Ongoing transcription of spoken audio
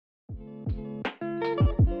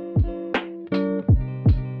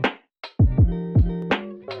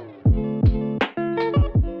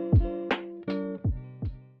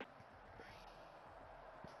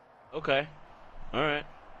Okay. All right.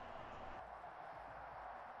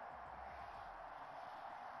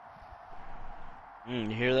 You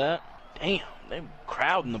hear that? Damn, they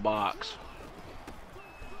crowding the box.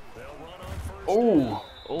 Oh,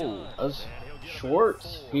 Oh, that's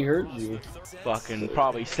Schwartz. He heard you. fucking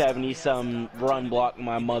probably 70-some run block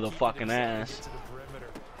my motherfucking ass.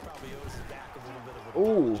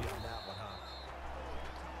 Oh.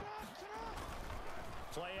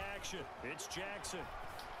 Play action. It's Jackson.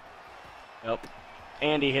 Yep.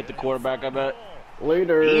 Andy hit the quarterback, I bet.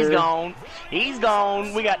 Later. He's gone. He's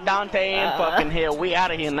gone. We got Dante and fucking Hill. We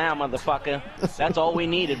out of here now, motherfucker. That's all we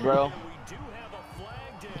needed, bro.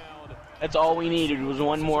 That's all we needed was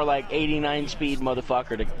one more like 89 speed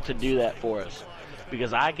motherfucker to do that for us.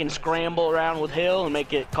 Because I can scramble around with Hill and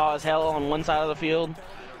make it cause hell on one side of the field.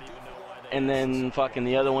 And then fucking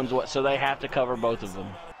the other one's what? So they have to cover both of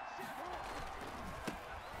them.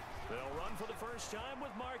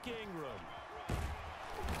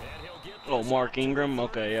 Oh, Mark Ingram?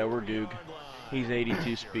 Okay, yeah, we're Goog. He's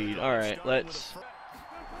 82 speed. Alright, let's...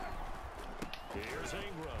 Here's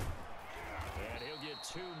Ingram. And he'll get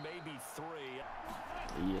 2, maybe 3.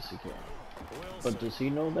 Yes, he can. But does he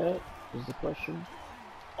know that? Is the question.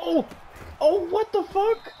 Oh! Oh, what the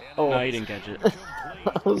fuck? Oh, no, he didn't catch it.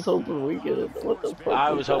 I was hoping we get it. What the fuck?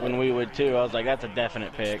 I was hoping we would too. I was like, that's a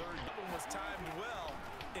definite pick.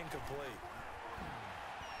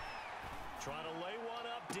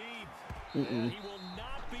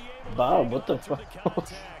 Bob, what the fuck? Here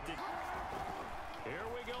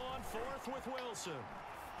we go on 4th with Wilson.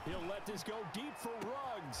 He'll let this go deep for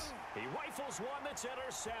Ruggs. He rifles one that's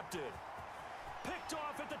intercepted. Picked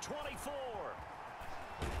off at the 24.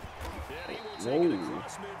 Then he will take it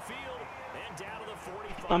across midfield and down to the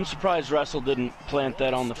 45. I'm surprised Russell didn't plant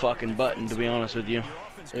that on the fucking button, to be honest with you.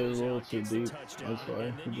 It was a little too deep. That's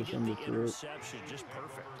why he just underthrew it. Just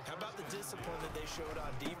perfect. How about the discipline that they showed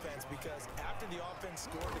on defense? Because after the offense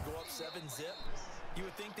scored to go up 7-zip, you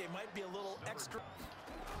would think they might be a little extra.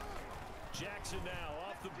 Jackson now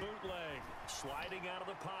off the bootleg, sliding out of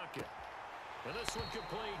the pocket. And this one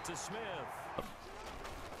complete to Smith.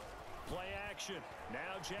 Play action.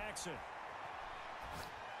 Now Jackson.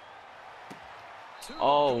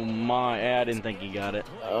 Oh my, I didn't think he got it.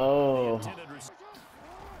 Oh.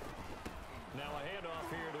 Now a handoff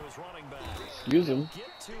here to his running back. Use him.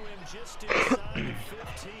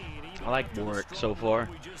 I like Warwick so far.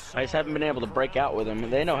 I just haven't been able to break out with him.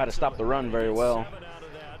 They know how to stop the run very well.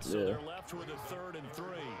 Yeah.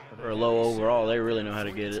 For a low overall, they really know how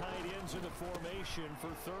to get it.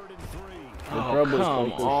 Oh,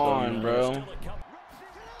 come on, bro.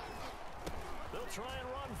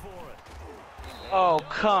 Oh,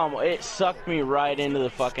 come. It sucked me right into the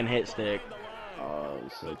fucking hit stick. Oh, it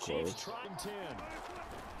was so close.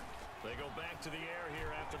 They go back to the air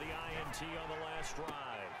here after the INT on the last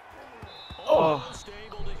drive. Oh.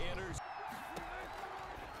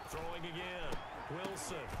 Throwing again.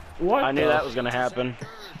 Wilson. What? I knew that was gonna happen.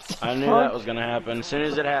 I knew that was gonna happen. As soon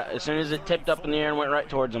as it tipped up in the air and went right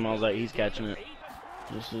towards him, I was like, he's catching it.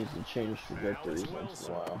 Just needs to change trajectories once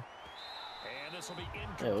in a while.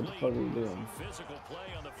 Yeah, what the fuck are we doing?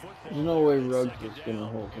 There's no way Ruggs is gonna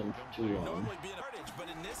hold him for too long. But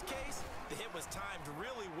in this case, the hit was timed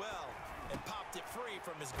really well and popped it free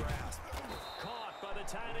from his grasp. Caught by the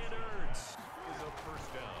tight end Ertz.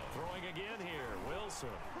 First down. Throwing again here, Wilson.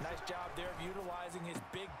 Nice job there of utilizing his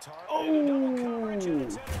big target. Oh,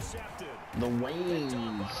 the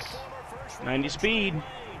wings. 90 speed.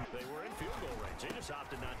 They were in field goal range. They just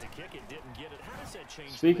opted not to kick it, didn't get it. How does that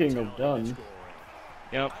change? Speaking of done.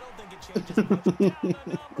 Yep.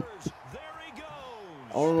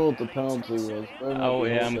 I don't know what the penalty was. Oh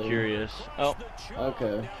yeah, I'm curious. Oh,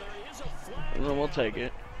 okay. well, we'll take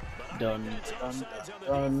it. Done. Done.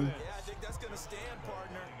 Done. Yeah, I think that's gonna stand,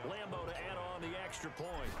 partner. Lambo to add on the extra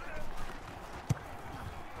point.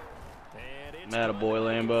 And Attaboy,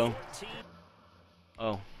 Lambo.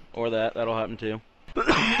 Oh, or that. That'll happen too.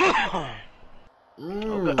 Okay.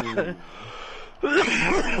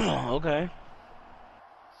 Okay.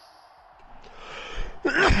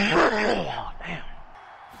 Damn.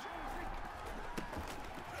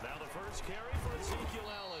 Now the first carry for Ezekiel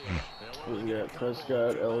Elliott. We got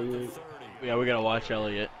Prescott, Elliott. Yeah, we gotta watch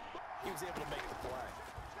Elliott. He was able to make the play.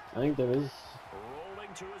 I think that is.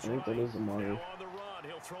 Rolling to his I think that is a Mario. Now on the run,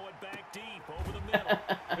 he'll throw it back deep over the middle.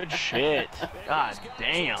 Good shit. God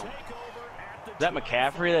damn. Is that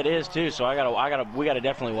McCaffrey? That is too. So we gotta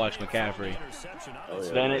definitely watch McCaffrey. Oh,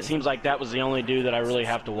 yeah. Then it seems like that was the only dude that I really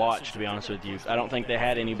have to watch, to be honest with you. I don't think they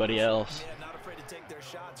had anybody else. Yeah, not afraid to take their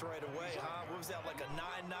shots right away, huh? What was that, like a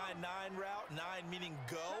 9-9-9 route? 9 meaning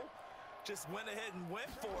go? just went ahead and went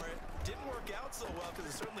for it. Didn't work out so well because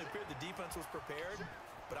it certainly appeared the defense was prepared.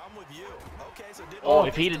 But I'm with you. Okay, so Oh,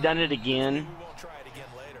 if he'd have done it again. we won't try it again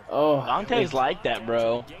later. Oh, Dante's like that,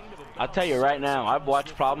 bro. I'll tell you right now, I've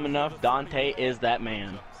watched Problem Enough. Dante is that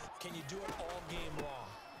man. Can you do it all game long?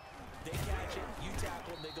 They catch it, you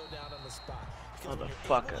tackle them, they go down on the spot. Because when you're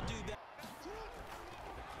able Motherfucker. to do that-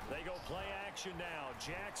 They go play action now.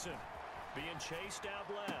 Jackson being chased out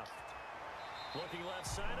left. Looking left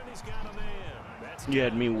side, and he's got a man. That's You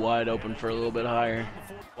had me wide open for a little bit higher.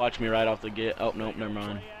 Watch me right off the get. Oh, nope, never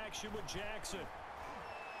mind. play action with Jackson.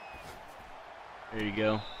 There you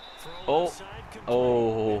go. Throw Oh, inside, complete.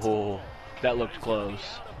 oh, that looked close.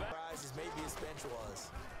 Surprises maybe his bench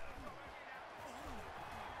was.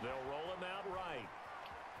 They'll roll him out right.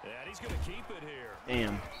 And he's going to keep it here.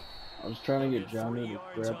 Damn. I was trying to get Johnny to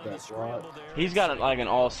grab that block He's got like an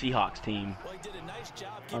all Seahawks team. Well, he did a nice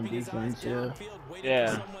job on keeping his eyes defense, yeah. downfield, waiting Yeah.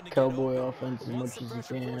 for someone to get Cowboy open. offense as Once much the as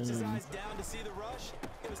pressure you can. forced his And eyes down to see the rush,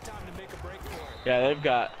 it was time to make a break for it. Yeah,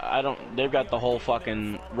 they've got the whole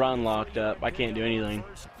fucking run locked up. I can't do anything.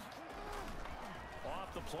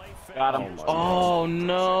 Off the play fake. Got him. my Oh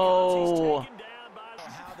no. Taken down by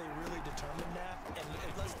How they really determined that,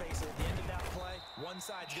 and let's face it, at the end of that play, one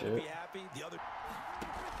side's going to be Shit. happy, the other.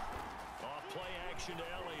 off play action to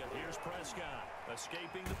Elliott. Here's Prescott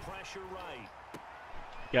escaping the pressure right.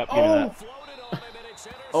 Yep, give me that. Floated on him, and it's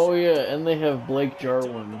intercepted. oh yeah, and they have Blake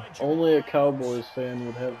Jarwin. Only a Cowboys fan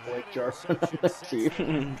would have Blake Jarwin on their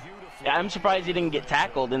team. Yeah, I'm surprised he didn't get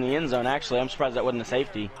tackled in the end zone, actually. I'm surprised that wasn't a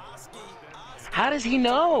safety. How does he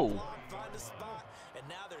know? Find a spot, and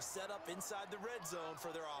now they're set up inside the red zone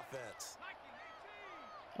for their offense.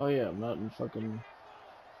 Oh yeah, I'm not in fucking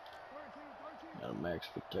not a max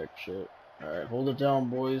protect shit. Alright, hold it down,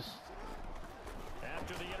 boys.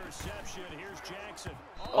 After the interception, here's Jackson.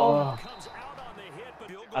 Oh, Comes out on the hit,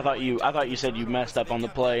 but I thought you said you messed up on the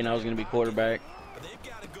play and I was gonna be quarterback. But they've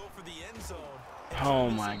got to go for the end zone. Oh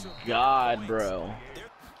my god, bro.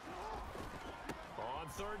 on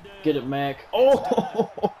third down. get it, Mac. Oh,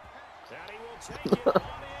 And he will take it on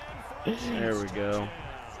in for a There we go.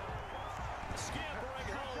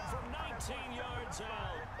 scampering home from 19 yards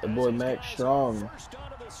out. the boy Mac Strong. First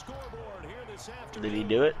onto the scoreboard here this afternoon. Did he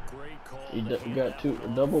do it? Great call. He got a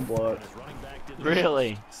double block. Running back did the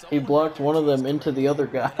Really? He blocked one of them into the other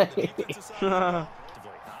guy. Obviously,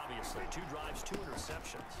 2 drives, 2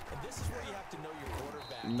 interceptions. And this is where you have to know your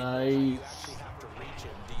quarterback. Nice. You actually have to reach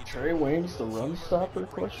him deep. Trey Wayne's the run stopper?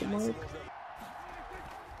 Question mark.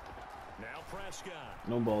 Now Prescott.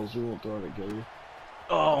 No balls. You won't throw it at Gilly.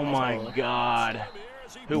 Oh my god. Here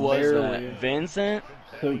as he Who was Barely. that? Vincent?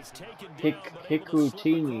 He's taken down, but able to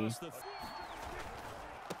Hikutini. across the-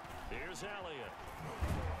 Here's Elliott.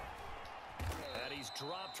 And he's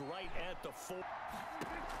dropped right at the 4.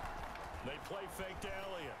 They play fake to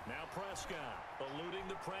Elliott. Now Prescott eluding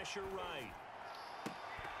the pressure right.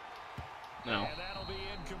 No. And that'll be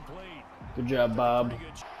incomplete. Good job, Bob. Pretty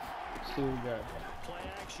good Let's see what we got. play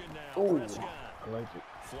action now. Ooh, Prescott I like it.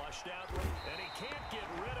 flushed out, and he can't get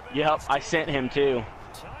rid of it. Yep, I sent him too.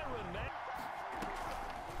 Tyron Mack.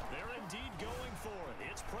 They're indeed going for it.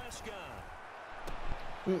 It's Prescott.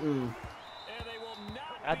 Mm-mm. And they will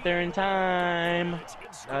not Got be there in able- time. It's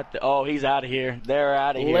inside. Oh, he's out of here. They're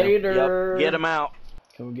out of here. Later. Yep, get him out.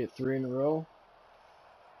 Can we get 3 in a row?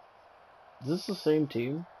 Is this the same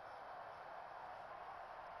team?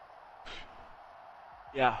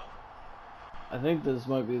 Yeah. I think this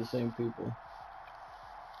might be the same people.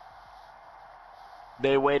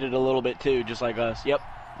 They waited a little bit too, just like us. Yep.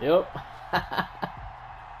 Yep.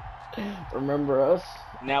 Remember us?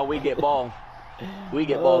 Now we get ball. We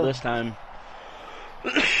get ball this time.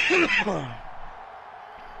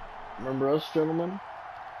 Remember us, gentlemen?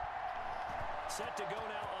 Set to go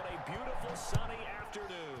now on a beautiful sunny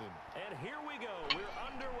afternoon. And here we go. We're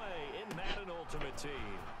underway in Madden Ultimate Team.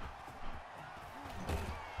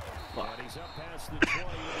 And he's up past the 20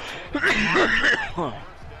 to the 20. First and 10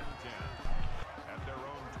 at their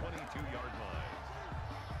own 22-yard line.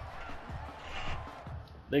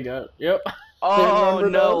 They got it. Yep. Oh,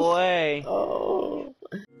 remembered no us? way. Oh.